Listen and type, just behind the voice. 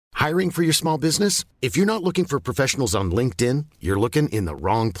Hiring for your small business? If you're not looking for professionals on LinkedIn, you're looking in the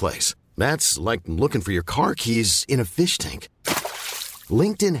wrong place. That's like looking for your car keys in a fish tank.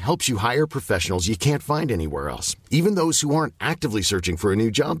 LinkedIn helps you hire professionals you can't find anywhere else, even those who aren't actively searching for a new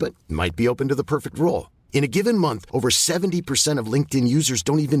job but might be open to the perfect role. In a given month, over 70% of LinkedIn users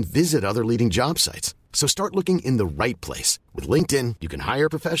don't even visit other leading job sites. So start looking in the right place. With LinkedIn, you can hire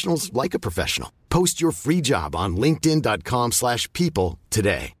professionals like a professional. Post your free job on linkedin.com/people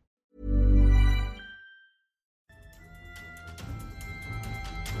today.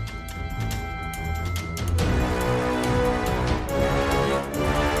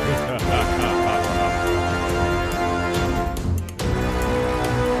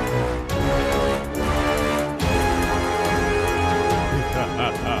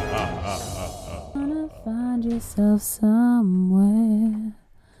 Find yourself somewhere,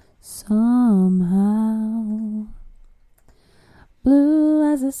 somehow. Blue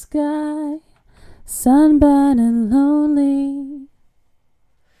as the sky, sunburned and lonely.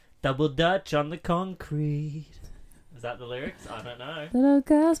 Double Dutch on the concrete. Is that the lyrics? I don't know. Little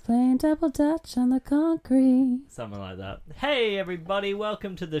girls playing double dutch on the concrete. Something like that. Hey everybody,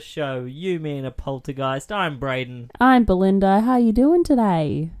 welcome to the show. You, me and a poltergeist. I'm Braden. I'm Belinda. How you doing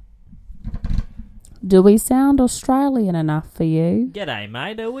today? Do we sound Australian enough for you? G'day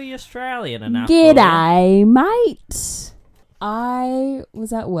mate, are we Australian enough for G'day, mate. I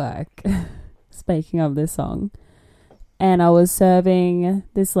was at work, speaking of this song, and I was serving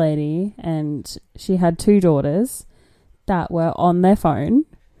this lady, and she had two daughters that were on their phone,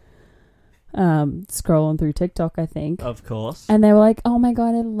 scrolling through TikTok, I think. Of course. And they were like, oh my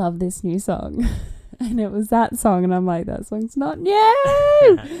God, I love this new song. And it was that song, and I'm like, that song's not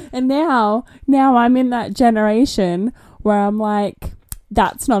new. And now I'm in that generation where I'm like,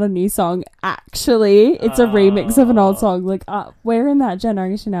 that's not a new song. Actually, it's a remix of an old song. Like, we're in that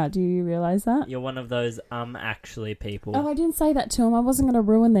generation now. Do you realize that? You're one of those actually people. Oh, I didn't say that to them. I wasn't going to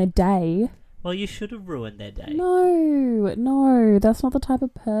ruin their day. Well, you should have ruined their day. No, that's not the type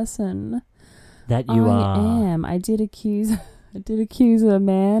of person that you are. I am. I did accuse a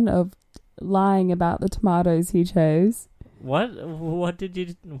man of lying about the tomatoes he chose. What?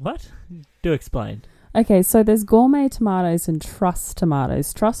 Do explain. Okay, so there's gourmet tomatoes and truss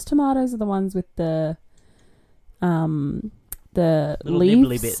tomatoes. Truss tomatoes are the ones with the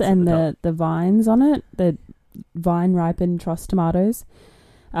leaves bits and the vines on it. The vine ripened truss tomatoes.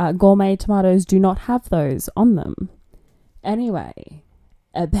 Gourmet tomatoes do not have those on them. Anyway,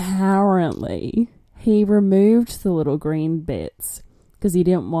 apparently he removed the little green bits because he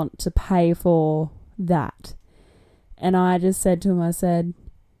didn't want to pay for that. And I just said to him, I said,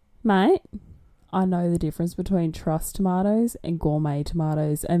 mate, I know the difference between truss tomatoes and gourmet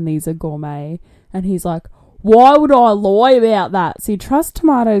tomatoes, and these are gourmet. And he's like, why would I lie about that? See, truss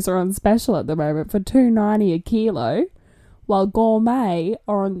tomatoes are on special at the moment for $2.90 a kilo, while gourmet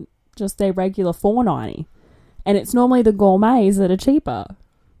are on just their regular $4.90. And it's normally the gourmets that are cheaper.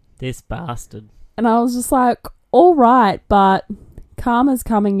 This bastard. And I was just like, all right, but karma's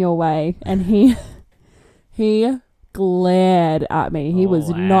coming your way. And he glared at me. He was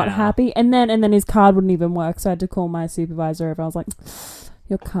not happy. And then his card wouldn't even work, so I had to call my supervisor over. I was like,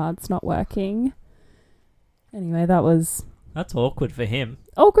 your card's not working. Anyway, that's awkward for him.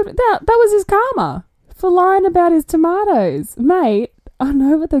 Awkward. That was his karma for lying about his tomatoes. Mate, I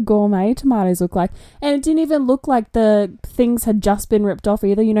know what the gourmet tomatoes look like. And it didn't even look like the things had just been ripped off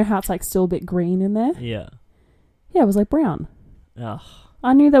either. You know how it's like still a bit green in there? Yeah. Yeah, it was like brown. Ugh.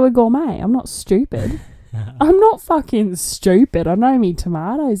 I knew they were gourmet. I'm not stupid. I'm not fucking stupid. I know me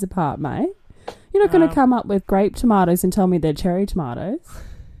tomatoes apart, mate. You're not going to come up with grape tomatoes and tell me they're cherry tomatoes.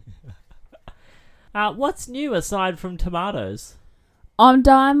 What's new aside from tomatoes? I'm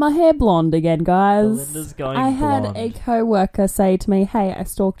dyeing my hair blonde again, guys. Belinda's going I had blonde. a co-worker say to me, hey, I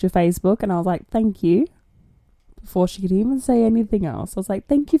stalked your Facebook. And I was like, thank you. Before she could even say anything else. I was like,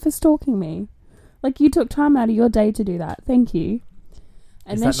 thank you for stalking me. Like, you took time out of your day to do that. Thank you.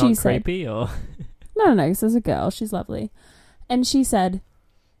 And Is then that she not said, creepy or? No, this is a girl. She's lovely. And she said,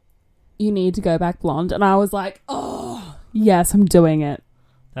 you need to go back blonde. And I was like, oh, yes, I'm doing it.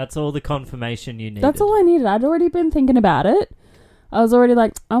 That's all the confirmation you needed. That's all I needed. I'd already been thinking about it. I was already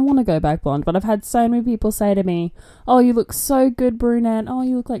like, I want to go back blonde. But I've had so many people say to me, oh, you look so good, brunette. Oh,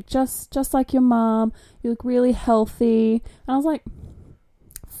 you look like just like your mom. You look really healthy. And I was like,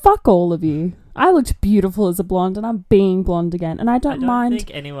 fuck all of you. I looked beautiful as a blonde, and I'm being blonde again. And I don't mind. I don't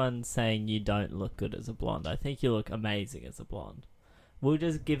think anyone's saying you don't look good as a blonde. I think you look amazing as a blonde. We're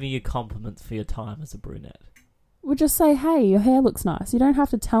just giving you compliments for your time as a brunette. We'll just say, hey, your hair looks nice. You don't have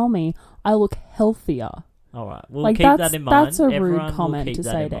to tell me I look healthier. All right. We'll Like, keep that in mind. that's a Everyone rude will comment keep to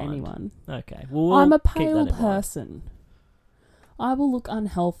that say in to mind. anyone. Okay. Well, we'll I'm a keep that pale in mind. person. I will look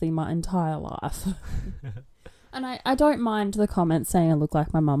unhealthy my entire life. And I don't mind the comments saying I look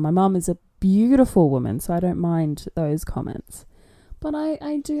like my mum. My mum is a beautiful woman, so I don't mind those comments. But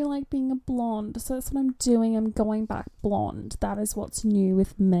I do like being a blonde, so that's what I'm doing. I'm going back blonde. That is what's new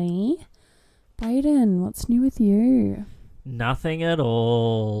with me. Brayden, what's new with you? Nothing at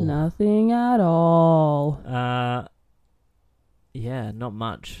all. Nothing at all. Yeah, not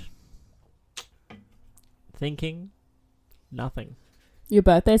much. Thinking, nothing. Your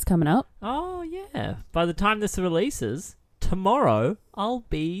birthday's coming up. Oh, yeah. By the time this releases, tomorrow, I'll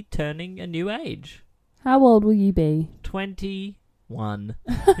be turning a new age. How old will you be? 21.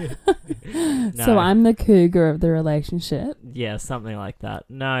 So I'm the cougar of the relationship. Yeah, something like that.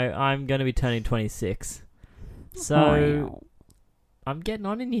 No, I'm going to be turning 26. So, Oh, I'm getting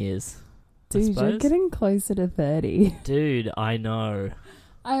on in years. I dude, you're suppose. getting closer to 30. Dude, I know.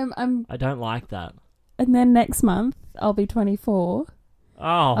 I'm, I don't like that. and then next month I'll be 24. Oh,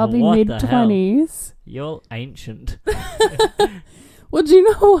 I'll be what mid the hell? 20s. You're ancient. Well, do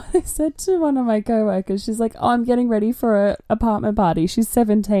you know what I said to one of my co-workers? She's like, oh, I'm getting ready for a apartment party. She's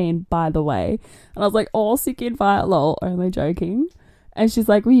 17, by the way. And I was like, oh, sick invite, lol, only joking. And she's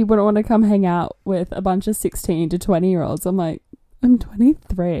like, well, you wouldn't want to come hang out with a bunch of 16 to 20-year-olds. I'm like, I'm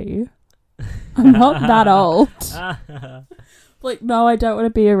 23. I'm not that old. Like, no, I don't want to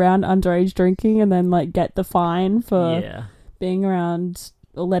be around underage drinking and then, like, get the fine for Yeah. being around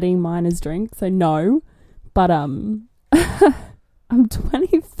or letting minors drink. So, no. But, I'm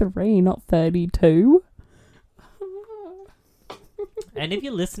 23, not 32. And if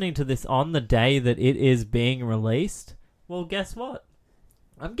you're listening to this on the day that it is being released, well, guess what?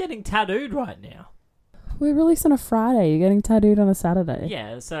 I'm getting tattooed right now. We release on a Friday. You're getting tattooed on a Saturday.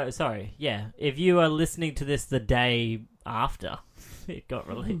 Yeah, so sorry. Yeah, if you are listening to this the day after it got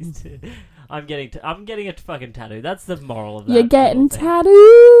released, I'm getting a fucking tattoo. That's the moral of that. You're getting whole thing.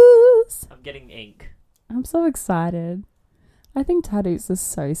 tattoos. I'm getting ink. I'm so excited. I think tattoos are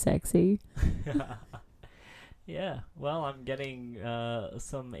so sexy. Yeah, well, I'm getting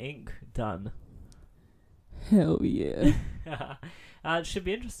some ink done. Hell yeah. It should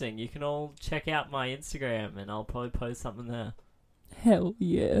be interesting. You can all check out my Instagram, and I'll probably post something there. Hell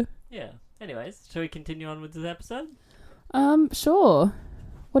yeah. Yeah. Anyways, shall we continue on with this episode? Sure.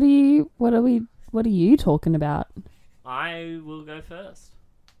 What are you talking about? I will go first.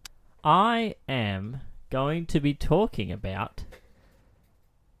 I am going to be talking about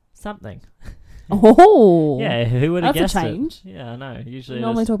something. Oh. Yeah, who would have That's a guessed change. it? Yeah, I know. Usually We I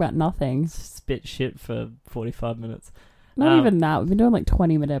normally just talk about nothing. spit shit for 45 minutes. Not even that. We've been doing like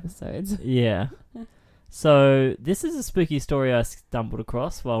 20-minute episodes. Yeah. So, this is a spooky story I stumbled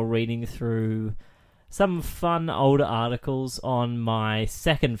across while reading through some fun older articles on my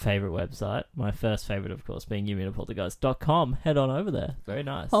second favourite website. My first favourite, of course, being YouMeetAPoltergeist.com. Head on over there. Very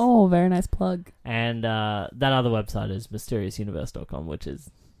nice. Oh, very nice plug. And that other website is MysteriousUniverse.com, which is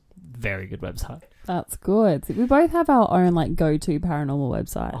a very good website. That's good. We both have our own like go-to paranormal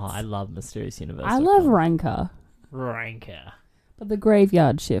websites. Oh, I love MysteriousUniverse.com. I love Ranker, Ranker. but the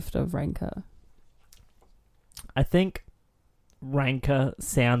graveyard shift of Ranker. I think Ranker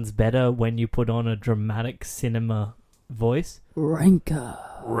sounds better when you put on a dramatic cinema voice. Ranker.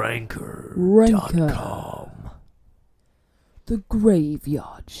 Ranker.com. The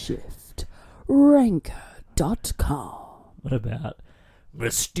graveyard shift. Ranker.com. What about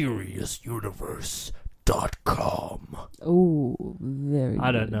MysteriousUniverse.com? Oh, very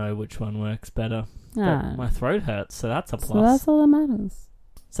I don't good. know which one works better. But Ah, my throat hurts, so that's a plus. so that's all that matters.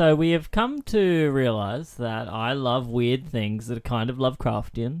 So we have come to realise that I love weird things that are kind of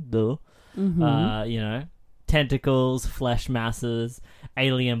Lovecraftian. Duh. Mm-hmm. You know, tentacles, flesh masses,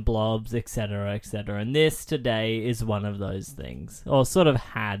 alien blobs, etc., etc. And this today is one of those things, or sort of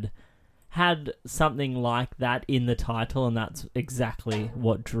had something like that in the title, and that's exactly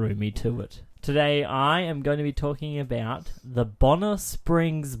what drew me to it. Today I am going to be talking about the Bonner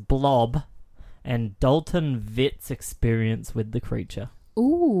Springs Blob and Dalton Vitt's experience with the creature.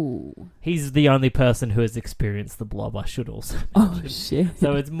 Ooh. He's the only person who has experienced the blob, I should also Oh, mention. shit.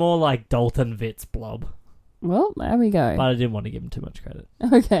 So it's more like Dalton Vitt's blob. Well, there we go. But I didn't want to give him too much credit.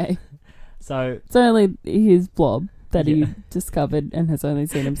 Okay. So, It's only his blob that Yeah. he discovered and has only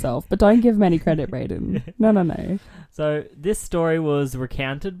seen himself. But don't give him any credit, Brayden. No. so this story was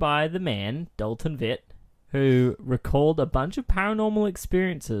recounted by the man, Dalton Vitt, who recalled a bunch of paranormal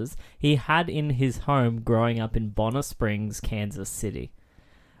experiences he had in his home growing up in Bonner Springs, Kansas City.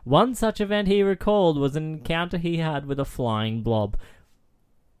 One such event he recalled was an encounter he had with a flying blob.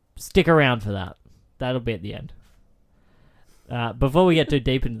 Stick around for that. that'll be at the end. Before we get too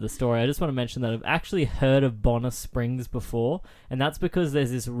deep into the story, I just want to mention that I've actually heard of Bonner Springs before, and that's because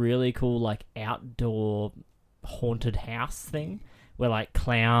there's this really cool, like, outdoor haunted house thing where, like,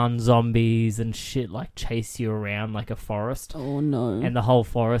 clown zombies and shit, like, chase you around like a forest. Oh, no. And the whole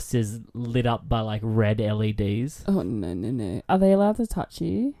forest is lit up by, like, red LEDs. Oh, no. Are they allowed to touch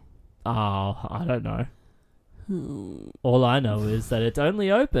you? Oh, I don't know. All I know is that it's only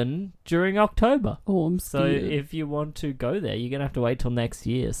open during October. Oh, I'm So scared. if you want to go there, you're going to have to wait till next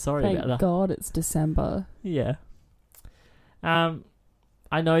year. Sorry Thank about that. God it's December. Yeah.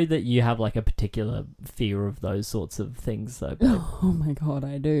 I know that you have like a particular fear of those sorts of things though, babe. Oh my God,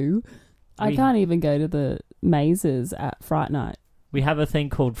 I do. I We- can't even go to the mazes at Fright Night. We have a thing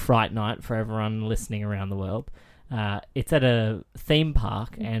called Fright Night for everyone listening around the world. It's at a theme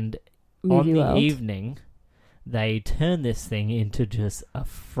park, and Movie on the World. evening, they turn this thing into just a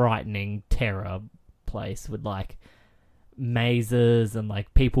frightening terror place with like mazes and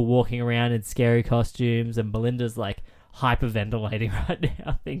like people walking around in scary costumes, and Belinda's like hyperventilating right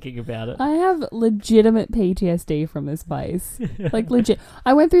now thinking about it. I have legitimate PTSD from this place. Like, legit.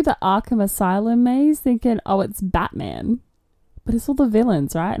 I went through the Arkham Asylum maze thinking, oh, it's Batman. But it's all the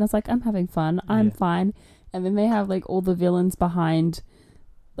villains, right? And I was like, I'm having fun. I'm Yeah. fine. And then they have, like, all the villains behind,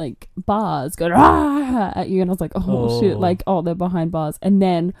 like, bars going, ah, at you. And I was like, oh, shit. Like, oh, they're behind bars. And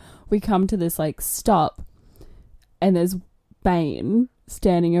then we come to this, like, stop. And there's Bane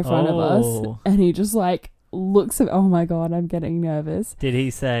standing in front of us. Oh. And he just, like, looks at, oh, my God, I'm getting nervous. Did he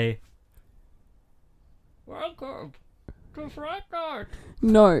say, "Welcome to Fright Night"?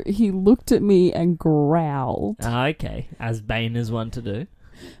 No, he looked at me and growled. Okay, as Bane is one to do.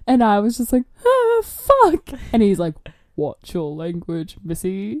 And I was just like, ah, fuck. And he's like, watch your language,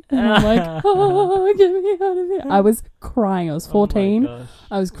 missy. And I'm like, oh, get me out of here. I was crying. I was 14. Oh my gosh.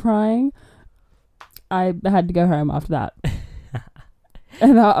 I was crying. I had to go home after that.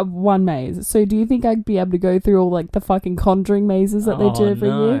 And one maze. So do you think I'd be able to go through all like the fucking Conjuring mazes that they do every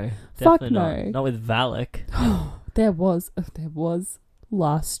year? Fuck Definitely no. Not with Valak. There was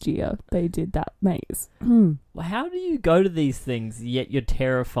last year they did that maze. Well, how do you go to these things yet you're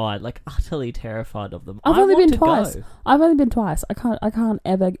terrified, like utterly terrified of them? I've I only want been to twice. go. I've only been twice. I can't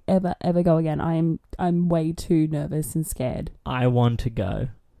ever go again. I'm way too nervous and scared. I want to go.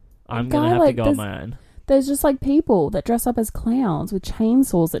 I'm Guy, gonna have to like, go on there's- my own. There's just like people that dress up as clowns with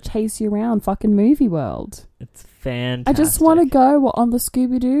chainsaws that chase you around fucking movie world. It's fantastic. I just want to go on the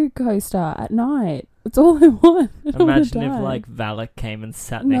Scooby-Doo coaster at night. That's all I want. I don't wanna Imagine if die. like Valak came and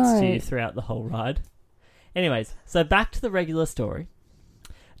sat next to No. you throughout the whole ride. Anyways, so back to the regular story.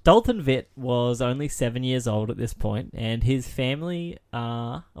 Dalton Vitt was only 7 years old at this point, and his family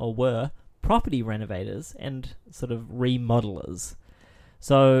were property renovators and sort of remodelers.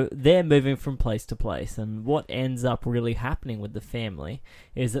 So they're moving from place to place, and what ends up really happening with the family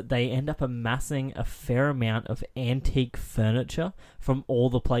is that they end up amassing a fair amount of antique furniture from all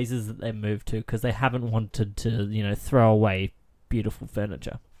the places that they moved to, because they haven't wanted to, throw away beautiful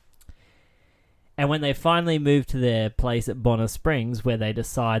furniture. And when they finally move to their place at Bonner Springs, where they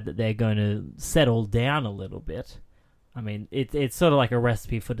decide that they're going to settle down a little bit, I mean, it's sort of like a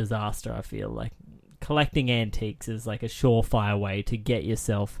recipe for disaster, I feel like. Collecting antiques is like a surefire way to get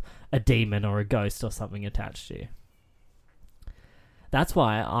yourself a demon or a ghost or something attached to you. That's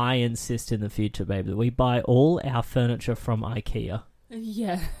why I insist in the future, babe, that we buy all our furniture from IKEA,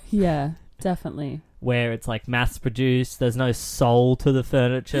 Yeah, definitely. where it's like mass-produced. There's no soul to the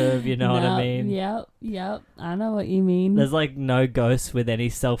furniture, if you know what I mean. Yep. I know what you mean. There's like no ghost with any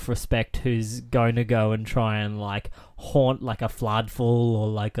self-respect who's going to go and try and like haunt like a Fladful or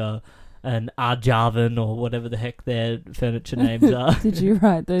like an Arjavan or whatever the heck their furniture names are. Did you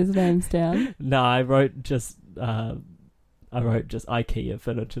write those names down? No, I wrote just IKEA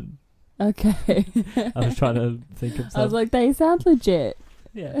furniture. Okay. I was trying to think of I was something. like, they sound legit.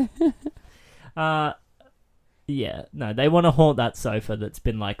 Yeah. Yeah. No, they want to haunt that sofa that's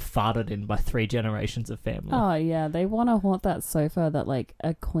been like farted in by 3 generations of family. Oh, yeah. They want to haunt that sofa that, like,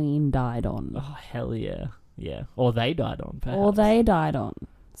 a queen died on. Oh, hell yeah. Yeah. Or they died on, perhaps. Or they died on.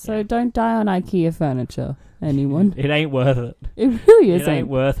 So Yeah. don't die on IKEA furniture, anyone. It ain't worth it. It really It isn't. ain't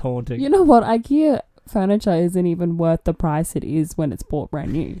worth haunting. You know what? IKEA furniture isn't even worth the price it is when it's bought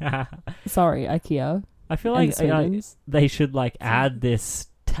brand new. Sorry, IKEA. I feel and like Sweden's. they should like add this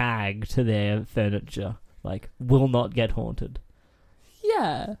tag to their furniture, like will not get haunted.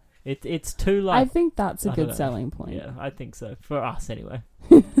 Yeah. It's too I like think that's a I don't good know. selling point. Yeah, I think so for us anyway.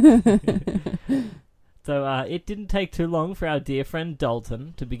 So it didn't take too long for our dear friend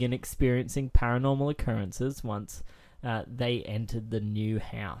Dalton to begin experiencing paranormal occurrences once they entered the new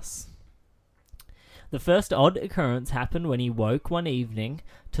house. The first odd occurrence happened when he woke one evening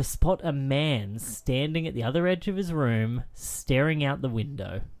to spot a man standing at the other edge of his room, staring out the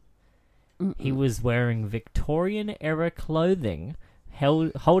window. He was wearing Victorian-era clothing,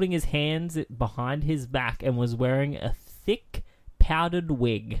 holding his hands behind his back, and was wearing a thick, powdered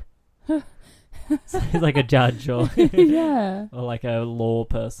wig. So he's like a judge or Yeah. or like a law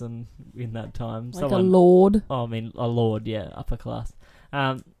person in that time. Like a lord. Oh, I mean, a lord, yeah, upper class.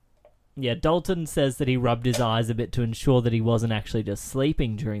 Yeah, Dalton says that he rubbed his eyes a bit to ensure that he wasn't actually just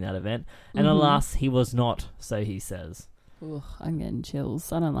sleeping during that event. And alas, he was not, so he says. Ugh, I'm getting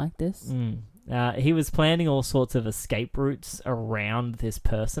chills. I don't like this. He was planning all sorts of escape routes around this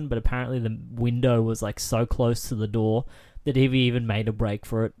person, but apparently the window was like so close to the door that if he even made a break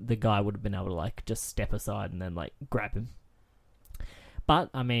for it, the guy would have been able to like just step aside and then like grab him. But,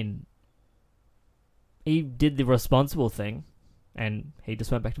 I mean, he did the responsible thing and he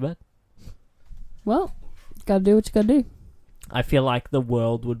just went back to bed. Well, gotta do what you gotta do. I feel like the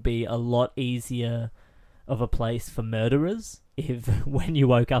world would be a lot easier of a place for murderers if when you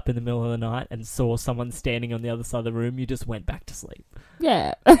woke up in the middle of the night and saw someone standing on the other side of the room, you just went back to sleep.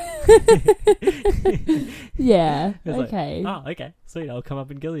 Yeah. Yeah. Okay. Like, okay. Sweet, I'll come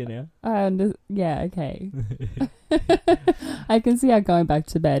up and kill you now. Yeah, okay. I can see how going back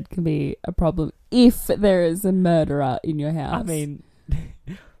to bed can be a problem if there is a murderer in your house. I mean...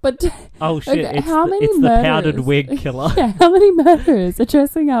 But oh shit! Okay, it's how many the murderers? powdered wig killer. Yeah, how many murderers are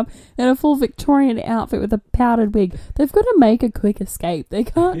dressing up in a full Victorian outfit with a powdered wig? They've got to make a quick escape. They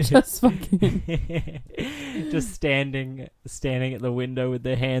can't just fucking just standing at the window with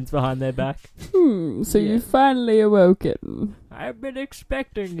their hands behind their back. So you've finally awoken. I've been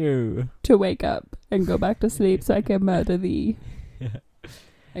expecting you to wake up and go back to sleep so I can murder thee.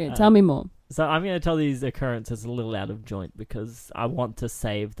 Okay, tell me more. So I'm going to tell these occurrences a little out of joint because I want to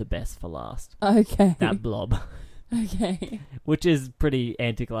save the best for last. Okay. That blob. Okay. Which is pretty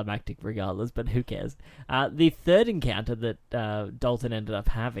anticlimactic regardless, but who cares? The third encounter that Dalton ended up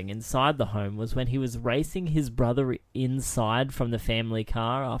having inside the home was when he was racing his brother inside from the family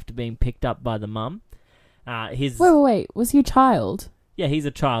car after being picked up by the mum. Wait. Was he a child? Yeah, he's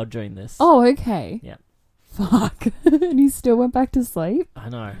a child during this. Oh, okay. Yeah. Fuck. And he still went back to sleep? I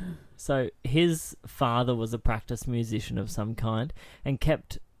know. So his father was a practiced musician of some kind and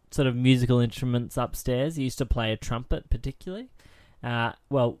kept sort of musical instruments upstairs. He used to play a trumpet particularly.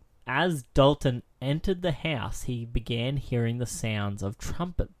 Well, as Dalton entered the house, he began hearing the sounds of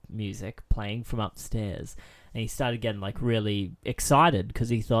trumpet music playing from upstairs. And he started getting like really excited because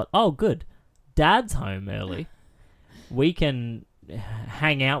he thought, oh, good, Dad's home early. We can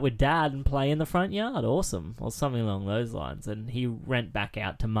hang out with Dad and play in the front yard. Awesome. Or something along those lines. And he went back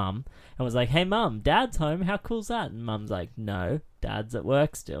out to Mum and was like, hey, Mum, Dad's home. How cool's that? And Mum's like, no, Dad's at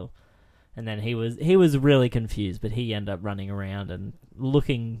work still. And then he was really confused, but he ended up running around and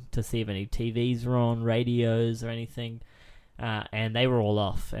looking to see if any TVs were on, radios or anything. And they were all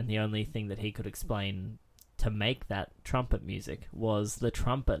off. And the only thing that he could explain to make that trumpet music was the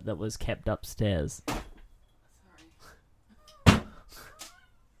trumpet that was kept upstairs.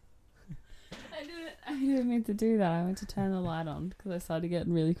 I didn't mean to do that. I went to turn the light on because I started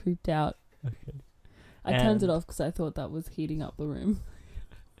getting really creeped out. Okay. I turned it off because I thought that was heating up the room.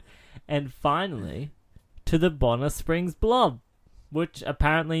 And finally, to the Bonner Springs blob, which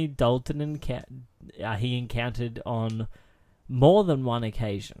apparently Dalton he encountered on more than one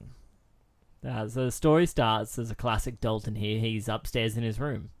occasion. So the story starts as a classic Dalton here. He's upstairs in his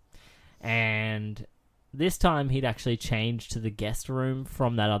room. And this time he'd actually changed to the guest room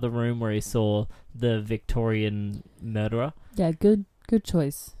from that other room where he saw the Victorian murderer. Yeah, good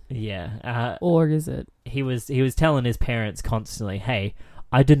choice. Yeah. Or is it? He was telling his parents constantly, hey,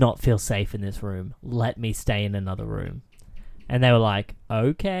 I do not feel safe in this room. Let me stay in another room. And they were like,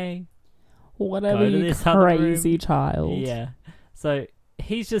 okay. Whatever, you crazy child. Yeah. So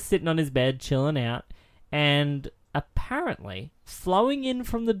he's just sitting on his bed, chilling out, and apparently flowing in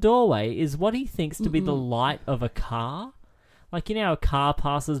from the doorway is what he thinks to be the light of a car. Like, you know how a car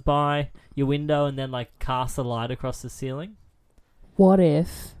passes by your window and then, like, casts a light across the ceiling? What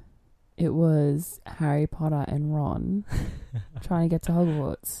if it was Harry Potter and Ron trying to get to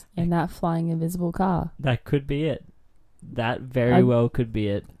Hogwarts in that flying invisible car? That could be it. That very well could be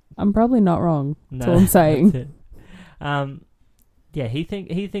it. I'm probably not wrong. No, That's all I'm saying. That's it. Yeah, he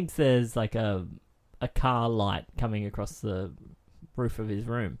thinks there's like a car light coming across the roof of his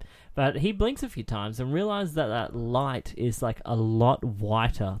room. But he blinks a few times and realizes that light is like a lot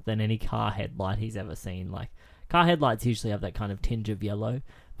whiter than any car headlight he's ever seen. Like, car headlights usually have that kind of tinge of yellow,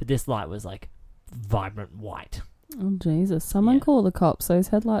 but this light was like vibrant white. Oh, Jesus. Someone Yeah. call the cops. Those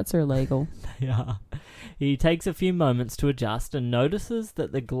headlights are illegal. Yeah. He takes a few moments to adjust and notices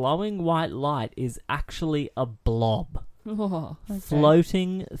that the glowing white light is actually a blob Oh, okay.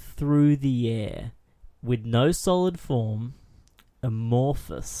 floating through the air with no solid form,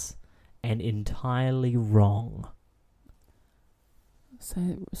 amorphous, and entirely wrong.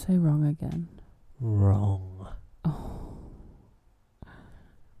 Say wrong again. Wrong. Oh.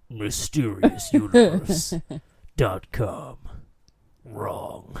 MysteriousUniverse.com.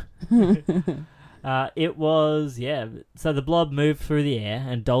 Wrong. It was, yeah. So the blob moved through the air,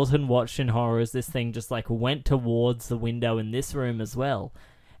 and Dalton watched in horror as this thing just like went towards the window in this room as well.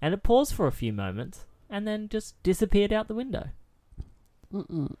 And it paused for a few moments, and then just disappeared out the window.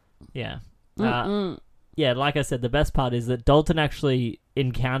 Mm-mm. Yeah. Mm-mm. Yeah, like I said, the best part is that Dalton actually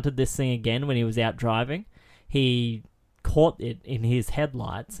encountered this thing again when he was out driving. He caught it in his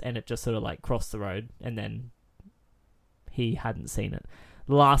headlights, and it just sort of like crossed the road, and then he hadn't seen it.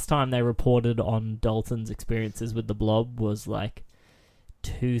 The last time they reported on Dalton's experiences with the blob was like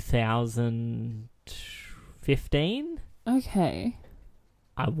 2015, Okay.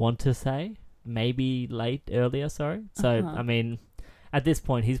 I want to say. Maybe earlier, sorry. So, Uh-huh. I mean, at this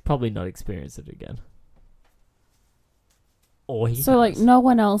point, he's probably not experienced it again. Or he So, like, has. no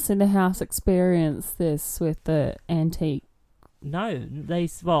one else in the house experienced this with the antique No,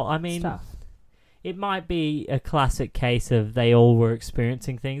 well, I mean, stuff. it might be a classic case of they all were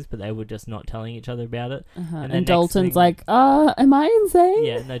experiencing things, but they were just not telling each other about it. Uh-huh. and And, the next Dalton's thing- like, am I insane?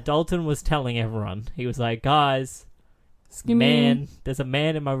 Yeah, no, Dalton was telling everyone. He was like, guys, Excuse me. there's a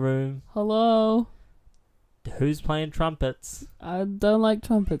man in my room. Hello. Who's playing trumpets? I don't like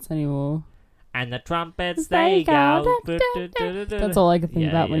trumpets anymore. And the trumpets, There they you go. go. That's all I could think Yeah,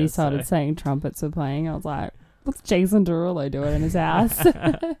 about when yeah, he started so- saying trumpets were playing. I was like, what's Jason Derulo doing in his house?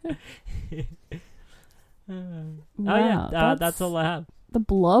 Wow, that's all I have. The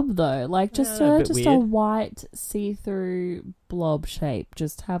blob, though, like just Yeah, a a bit just a weird. white see-through blob shape,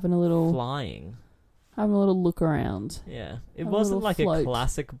 just having a little Flying. look around. Yeah. It A wasn't little like float. a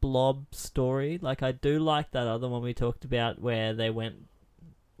classic blob story. Like, I do like that other one we talked about where they were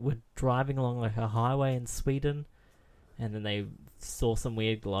driving along like a highway in Sweden, and then they saw some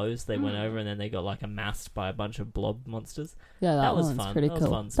weird glows. They went over, and then they got like amassed by a bunch of blob monsters. Yeah, That was one's fun. pretty That was a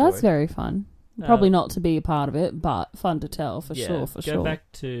cool. fun story. That's very fun. Uh, Probably not to be a part of it, but fun to tell for yeah, sure. For go sure.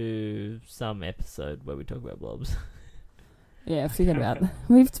 back to some episode where we talk about blobs. Yeah, forget about it.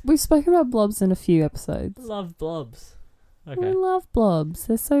 We've spoken about blobs in a few episodes. Love blobs. We Okay. love blobs.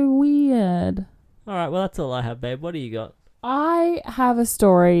 They're so weird. All right. Well, that's all I have, babe. What do you got? I have a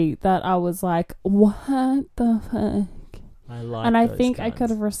story that I was like, what the fuck? I like. And I those think I kinds. could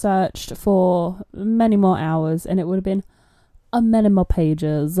have researched for many more hours, and it would have been many more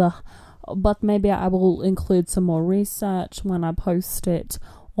pages. But maybe I will include some more research when I post it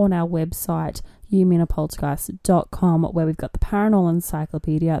on our website, youmeanapoltergeist.com, where we've got the Paranormal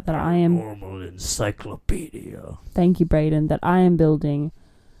Encyclopedia that I am... Paranormal Encyclopedia. Thank you, Braden, that I am building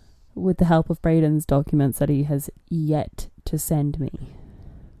with the help of Braden's documents that he has yet to send me.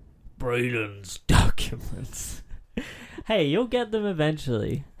 Braden's documents. Hey, you'll get them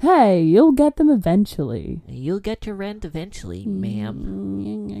eventually. Hey, you'll get them eventually. You'll get your rent eventually, ma'am.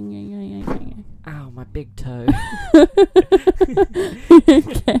 Ow, my big toe. Okay.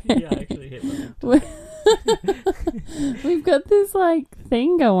 Yeah, I actually hit my big toe. We've got this like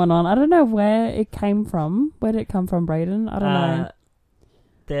thing going on. I don't know where it came from. Where did it come from, Braden? I don't know.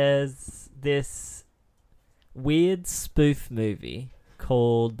 There's this weird spoof movie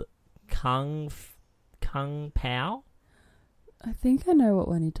called Kung Pao. I think I know what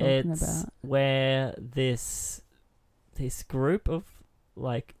one you're talking It's about. where this group of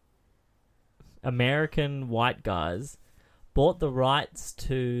like American white guys bought the rights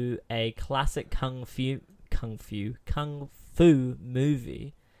to a classic kung fu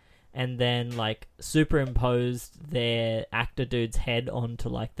movie, and then like superimposed their actor dude's head onto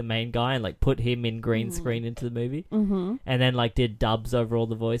like the main guy and like put him in green screen into the movie, Mm-hmm. and then like did dubs over all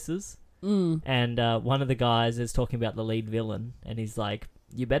the voices. Mm. And one of the guys is talking about the lead villain, and he's like,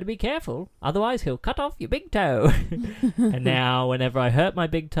 you better be careful, otherwise he'll cut off your big toe. And now whenever I hurt my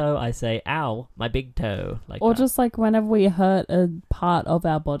big toe, I say, ow, my big toe. Like Or that. just like whenever we hurt a part of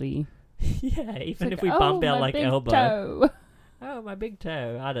our body. Yeah, even It's if we like, bump "Oh, our my like big elbow. toe." Oh, my big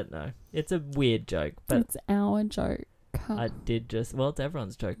toe. I don't know. It's a weird joke, but It's our joke. I did just, well, it's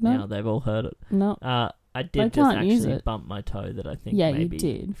everyone's joke No. now. They've all heard it. No. I They did just can't use actually it. bump my toe that I think Yeah, you maybe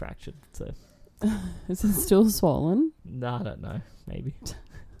did. fractured. So, Is it still swollen? no, I don't know. Maybe.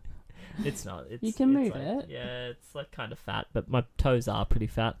 It's not. It's, You can it's move like- it. Yeah, it's like kind of fat, but my toes are pretty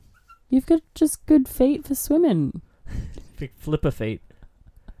fat. You've got just good feet for swimming. Big flipper feet.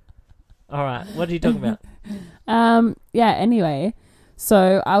 All right, what are you talking about? Yeah, anyway.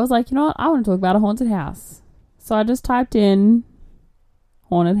 So I was like, you know what? I want to talk about a haunted house. So I just typed in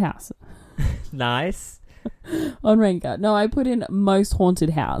haunted house Nice. on Ranker. No, I put in most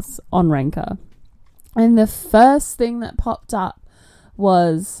haunted house on Ranker. And the first thing that popped up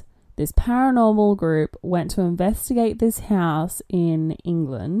was this paranormal group went to investigate this house in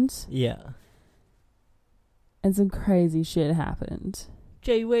England. Yeah. And some crazy shit happened.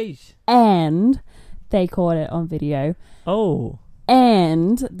 Gee whiz. And they caught it on video. Oh.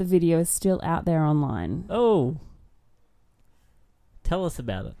 And the video is still out there online. Oh. Tell us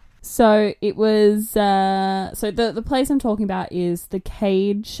about it. So it was... so the place I'm talking about is the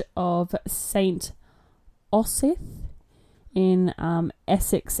Cage of St. Osyth in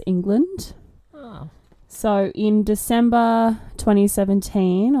Essex, England. Oh. So in December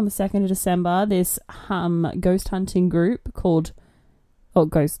 2017, on the 2nd of December, this ghost hunting group called...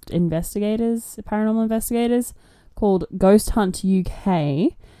 ghost investigators, paranormal investigators, called Ghost Hunt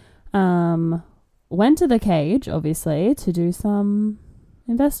UK, went to the cage, obviously, to do some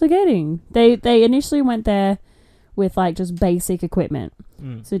investigating. They initially went there with, like, just basic equipment.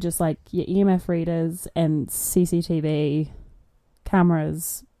 So just, like, your EMF readers and CCTV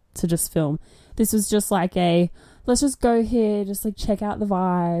cameras to just film. This was just like let's just go here, just, like, check out the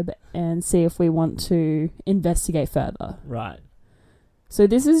vibe and see if we want to investigate further. Right. So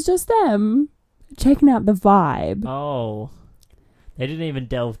this is just them checking out the vibe. Oh. They didn't even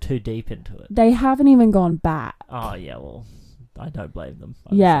delve too deep into it. They haven't even gone back. Oh, yeah, well, I don't blame them.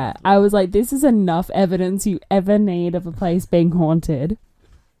 Yeah, I was like, this is enough evidence you ever need of a place being haunted.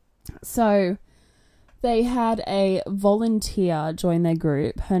 So they had a volunteer join their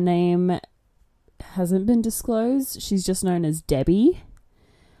group. Her name hasn't been disclosed. She's just known as Debbie.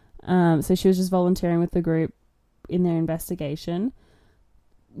 So she was just volunteering with the group in their investigation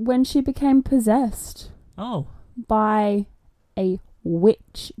when she became possessed by a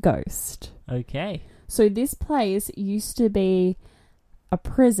witch ghost. Okay. So this place used to be a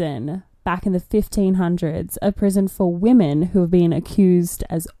prison back in the 1500s, a prison for women who have been accused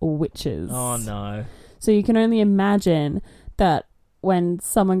as witches. Oh, no. So you can only imagine that when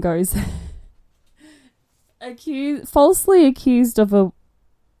someone goes falsely accused of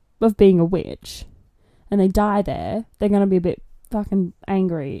being a witch and they die there, they're going to be a bit fucking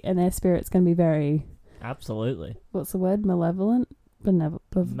angry and their spirit's going to be very... Absolutely. What's the word? Malevolent?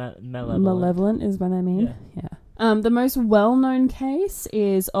 Malevolent. Malevolent is what I mean. Yeah. The most well-known case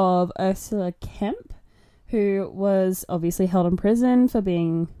is of Ursula Kemp, who was obviously held in prison for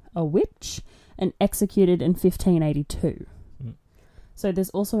being a witch and executed in 1582. So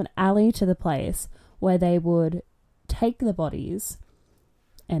there's also an alley to the place where they would take the bodies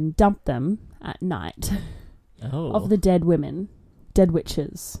and dump them at night of the dead women, dead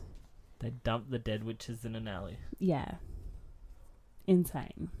witches. They dump the dead witches in an alley. Yeah.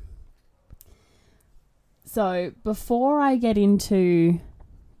 Insane. So before I get into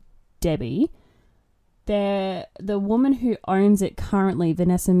Debbie, the woman who owns it currently,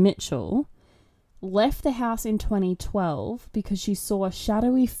 Vanessa Mitchell, left the house in 2012 because she saw a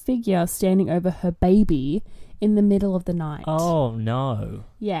shadowy figure standing over her baby in the middle of the night. Oh, no.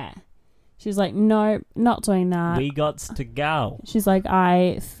 Yeah. She's like, no, not doing that. We gots to go. She's like,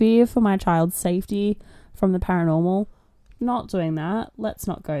 I fear for my child's safety from the paranormal. Not doing that. Let's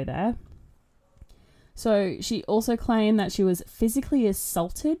not go there. So she also claimed that she was physically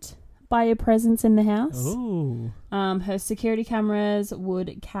assaulted by a presence in the house. Ooh. Her security cameras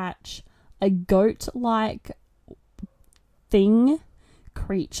would catch a goat-like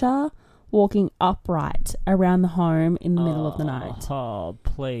creature walking upright around the home in the middle of the night. Oh,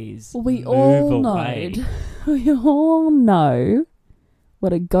 please. We move all away. we all know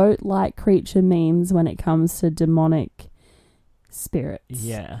what a goat-like creature means when it comes to demonic spirits.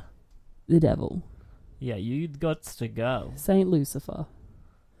 Yeah. The devil. Yeah, you gots to go. Saint Lucifer.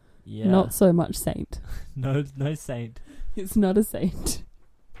 Yeah. Not so much saint. No saint. It's not a saint.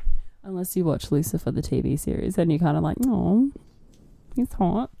 Unless you watch Lucifer, the TV series, and you're kind of like, oh, he's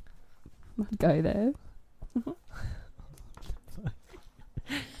hot. I'd go there.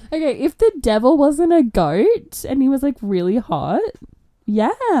 Okay, if the devil wasn't a goat and he was like really hot, yeah.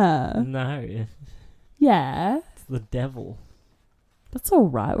 No. Yeah. It's the devil. That's all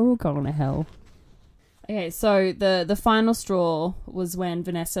right. We're all going to hell. Okay, so the final straw was when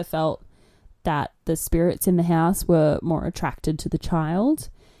Vanessa felt that the spirits in the house were more attracted to the child.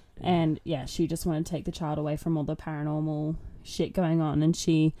 And yeah, she just wanted to take the child away from all the paranormal shit going on. And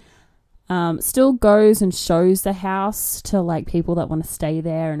she Still goes and shows the house to like people that want to stay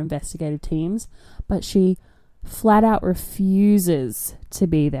there and investigative teams, but she flat out refuses to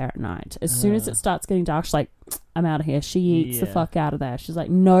be there at night. As soon as it starts getting dark, she's like, I'm out of here. She eats the fuck out of there. She's like,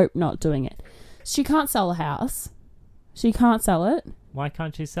 nope, not doing it. She can't sell the house. She can't sell it. Why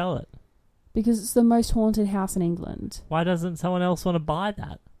can't she sell it? Because it's the most haunted house in England. Why doesn't someone else want to buy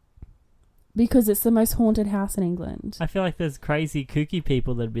that? Because it's the most haunted house in England. I feel like there's crazy kooky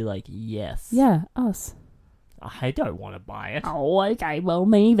people that'd be like, yes. Yeah, us. I don't want to buy it. Oh, okay, well,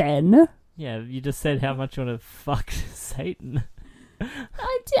 me then. Yeah, you just said how much you want to fuck Satan.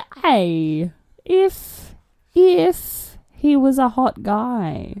 Hey, if he was a hot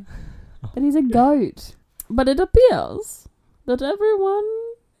guy, but he's a goat. But it appears that everyone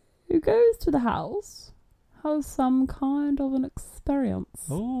who goes to the house has some kind of an experience.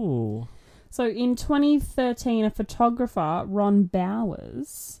 Ooh. So in 2013, a photographer, Ron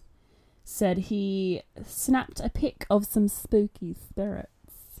Bowers, said he snapped a pic of some spooky spirits.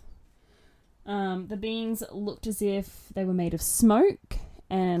 The beings looked as if they were made of smoke,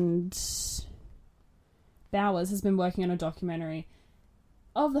 and Bowers has been working on a documentary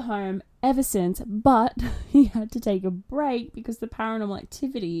of the home ever since, but he had to take a break because the paranormal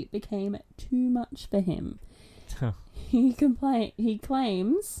activity became too much for him. He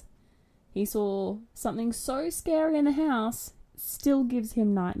claims he saw something so scary in the house, still gives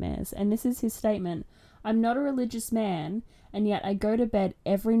him nightmares. And this is his statement: I'm not a religious man, and yet I go to bed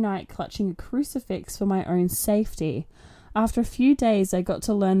every night clutching a crucifix for my own safety. After a few days, I got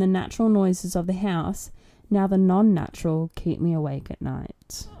to learn the natural noises of the house. Now the non-natural keep me awake at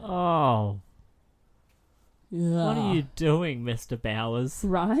night. Oh. Yeah. What are you doing, Mr. Bowers?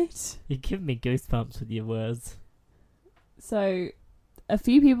 Right? You give me goosebumps with your words. So, a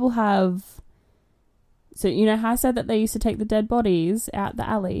few people have... So, you know how I said that they used to take the dead bodies out the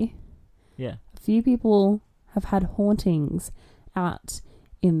alley? Yeah. A few people have had hauntings out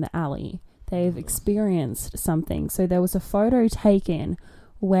in the alley. They've experienced something. So, there was a photo taken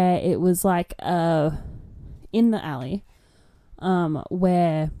where it was like in the alley,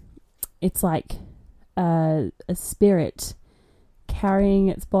 where it's like a spirit carrying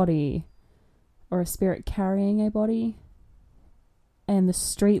its body, or a spirit carrying a body, and the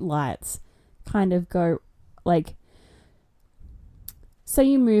street lights kind of go like, say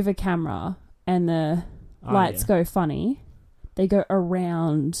you move a camera and the lights go funny, they go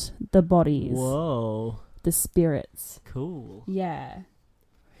around the bodies. Whoa. The spirits. Cool. Yeah.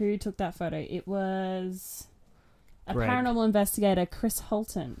 Who took that photo? It was a Greg. paranormal investigator, Chris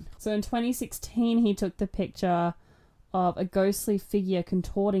Holton. So in 2016, he took the picture of a ghostly figure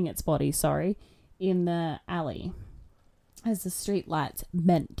contorting its body, in the alley as the street lights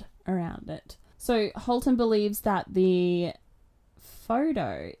bent around it. So Holton believes that the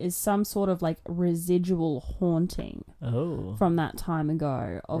photo is some sort of like residual haunting from that time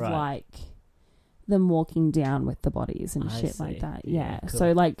ago of like them walking down with the bodies and shit like that. Yeah. Cool.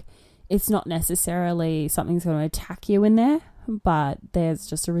 So like it's not necessarily something's going to attack you in there, but there's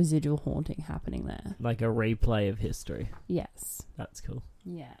just a residual haunting happening there. Like a replay of history. Yes. That's cool.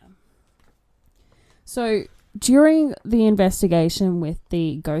 Yeah. So during the investigation with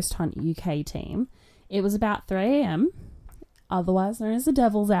the Ghost Hunt UK team, it was about 3 a.m, otherwise known as the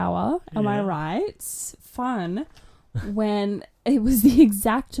Devil's Hour. Am I right? Fun. When it was the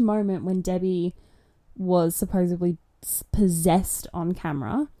exact moment when Debbie was supposedly possessed on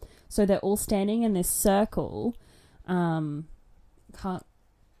camera. So they're all standing in this circle. Can't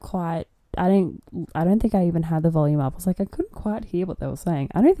quite... I don't think I even had the volume up. I was like, I couldn't quite hear what they were saying.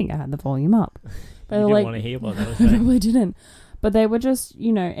 I don't think I had the volume up. But you didn't like, want to hear what they were I saying. probably didn't. But they were just,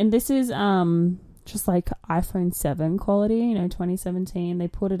 and this is just like iPhone 7 quality, 2017. They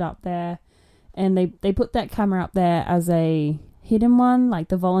put it up there, and they put that camera up there as a hidden one. Like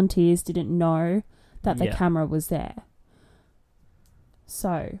the volunteers didn't know that the camera was there.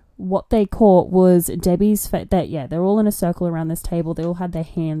 So what they caught was Debbie's face. They're all in a circle around this table. They all had their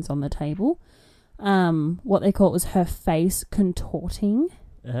hands on the table. What they caught was her face contorting.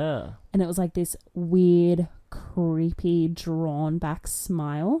 And it was like this weird, creepy, drawn back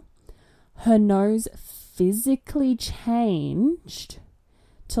smile. Her nose physically changed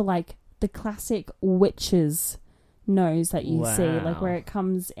to like the classic witch's nose that you see, like where it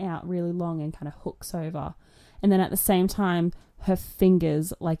comes out really long and kind of hooks over. And then at the same time, her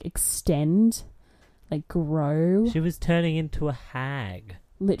fingers like extend, like grow. She was turning into a hag.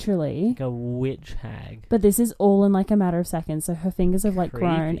 Literally. Like a witch hag. But this is all in like a matter of seconds. So her fingers have like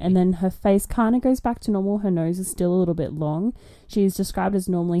grown, and then her face kind of goes back to normal. Her nose is still a little bit long. She's described as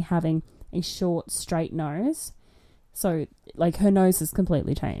normally having a short, straight nose. So like her nose has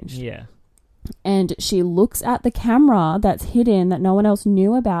completely changed. Yeah. And she looks at the camera that's hidden that no one else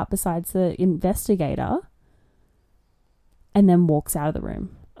knew about besides the investigator, and then walks out of the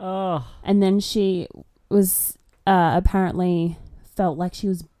room. Oh. And then she was apparently felt like she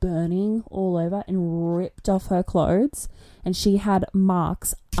was burning all over and ripped off her clothes. And she had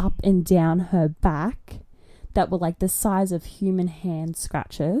marks up and down her back that were like the size of human hand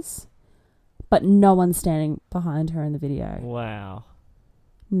scratches. But no one standing behind her in the video. Wow.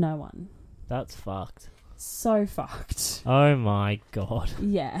 No one. That's fucked. So fucked. Oh my god.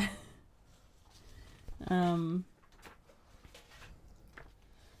 Yeah.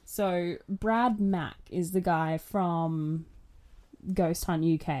 So Brad Mack is the guy from Ghost Hunt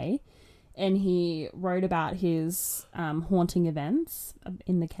UK, and he wrote about his haunting events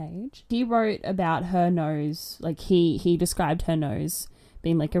in the cage. He wrote about her nose, like he described her nose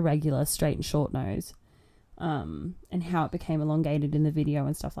being like a regular straight and short nose, and how it became elongated in the video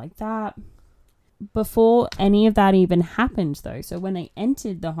and stuff like that. Before any of that even happened, though, so when they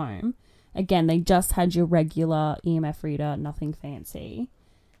entered the home, again, they just had your regular EMF reader, nothing fancy.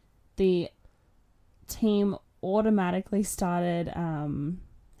 The team automatically started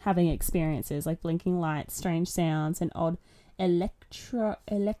having experiences like blinking lights, strange sounds, and odd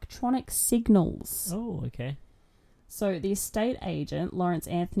electronic signals. Oh, okay. So the estate agent, Lawrence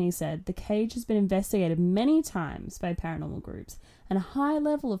Anthony, said the cage has been investigated many times by paranormal groups, and a high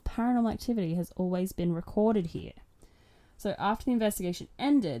level of paranormal activity has always been recorded here. So after the investigation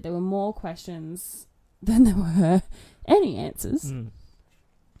ended, there were more questions than there were any answers.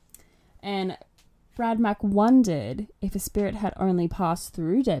 And Brad Mack wondered if a spirit had only passed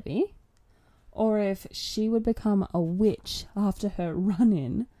through Debbie, or if she would become a witch after her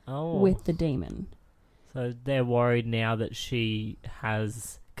run-in with the demon. So they're worried now that she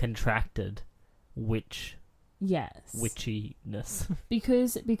has contracted witchiness.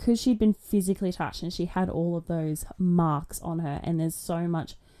 because she'd been physically touched and she had all of those marks on her, and there's so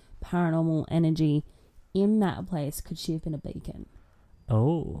much paranormal energy in that place. Could she have been a beacon?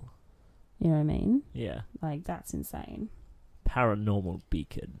 Oh. You know what I mean? Yeah. Like, that's insane. Paranormal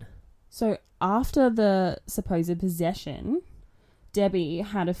beacon. So after the supposed possession, Debbie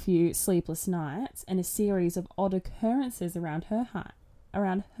had a few sleepless nights and a series of odd occurrences around her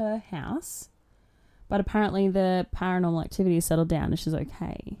house. But apparently the paranormal activity settled down and she's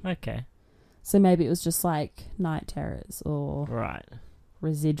okay. Okay. So maybe it was just like night terrors or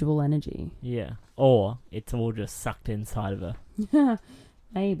residual energy. Yeah. Or it's all just sucked inside of her.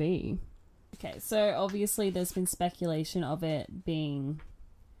 Maybe. Okay, so obviously there's been speculation of it being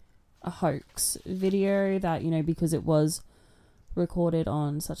a hoax video that, you know, because it was recorded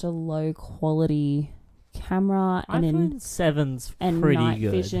on such a low quality camera and iPhone 7's and pretty night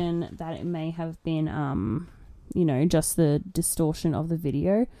good. vision, that it may have been you know, just the distortion of the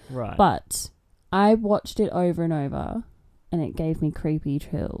video. Right. But I watched it over and over and it gave me creepy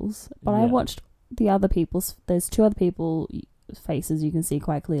chills. But I watched the other people's, there's two other people faces you can see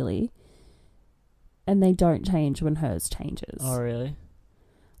quite clearly, and they don't change when hers changes. Oh, really?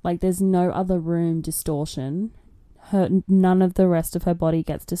 Like, there's no other room distortion. None of the rest of her body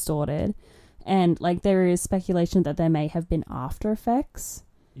gets distorted. And, like, there is speculation that there may have been after effects.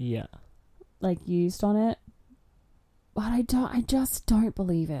 Yeah. Like, used on it. But I just don't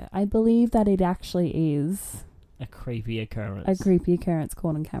believe it. I believe that it actually is a creepy occurrence. A creepy occurrence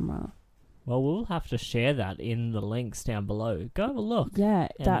caught on camera. Well, we'll have to share that in the links down below. Go have a look. Yeah.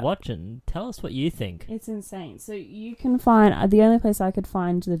 And watch it and tell us what you think. It's insane. So you can find... the only place I could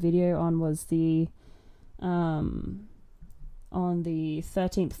find the video on was the... on the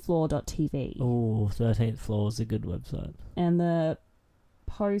 13thfloor.tv. Oh, 13th Floor is a good website. And the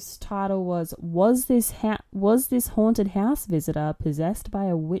post title was this haunted house visitor possessed by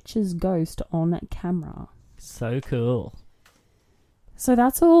a witch's ghost on camera? So cool. So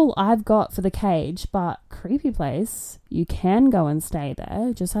that's all I've got for the cage, but creepy place. You can go and stay there.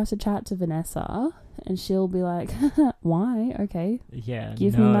 You just have to chat to Vanessa and she'll be like, why? Okay. Yeah.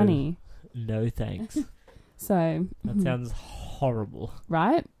 Give me money. No thanks. So. That sounds horrible.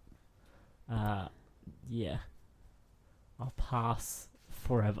 Right? Yeah. I'll pass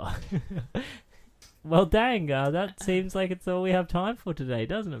forever. Well, dang, that seems like it's all we have time for today,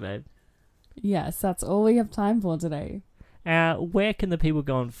 doesn't it, babe? Yes, that's all we have time for today. Where can the people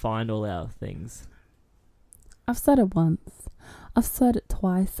go and find all our things? I've said it once. I've said it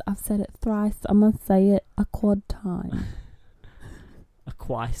twice. I've said it thrice. I'm going to say it a quad time. A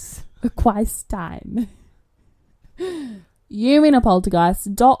quice. A quice time.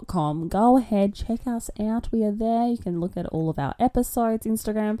 YouMeanAPoltergeist.com. Go ahead, check us out. We are there. You can look at all of our episodes,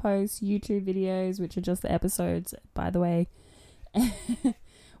 Instagram posts, YouTube videos, which are just the episodes, by the way.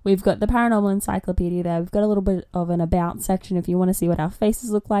 We've got the Paranormal Encyclopedia there. We've got a little bit of an about section if you want to see what our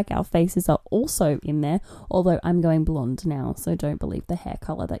faces look like. Our faces are also in there, although I'm going blonde now, so don't believe the hair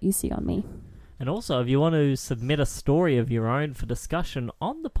colour that you see on me. And also, if you want to submit a story of your own for discussion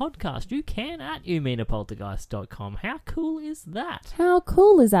on the podcast, you can at youmeanapoltergeist.com. How cool is that? How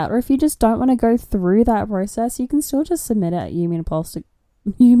cool is that? Or if you just don't want to go through that process, you can still just submit it at youmeanapoltergeist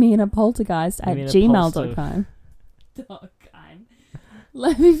at gmail.com.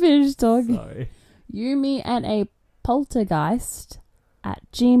 Let me finish talking. Sorry. youmeanapoltergeist at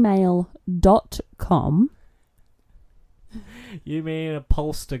gmail.com. You mean a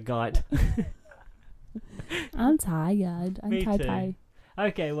poltergeist? I'm tired. Me too. tired.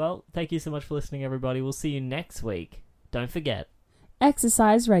 Okay, well, thank you so much for listening, everybody. We'll see you next week. Don't forget.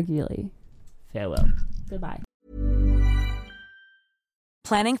 Exercise regularly. Farewell. Goodbye.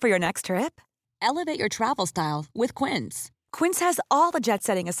 Planning for your next trip? Elevate your travel style with Quince. Quince has all the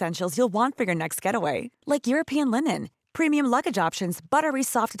jet-setting essentials you'll want for your next getaway, like European linen, premium luggage options, buttery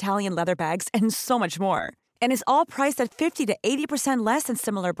soft Italian leather bags, and so much more. And is all priced at 50 to 80% less than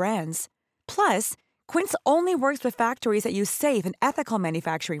similar brands. Plus, Quince only works with factories that use safe and ethical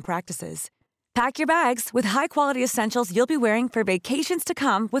manufacturing practices. Pack your bags with high-quality essentials you'll be wearing for vacations to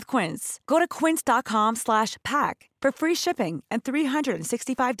come with Quince. Go to quince.com/pack for free shipping and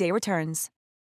 365-day returns.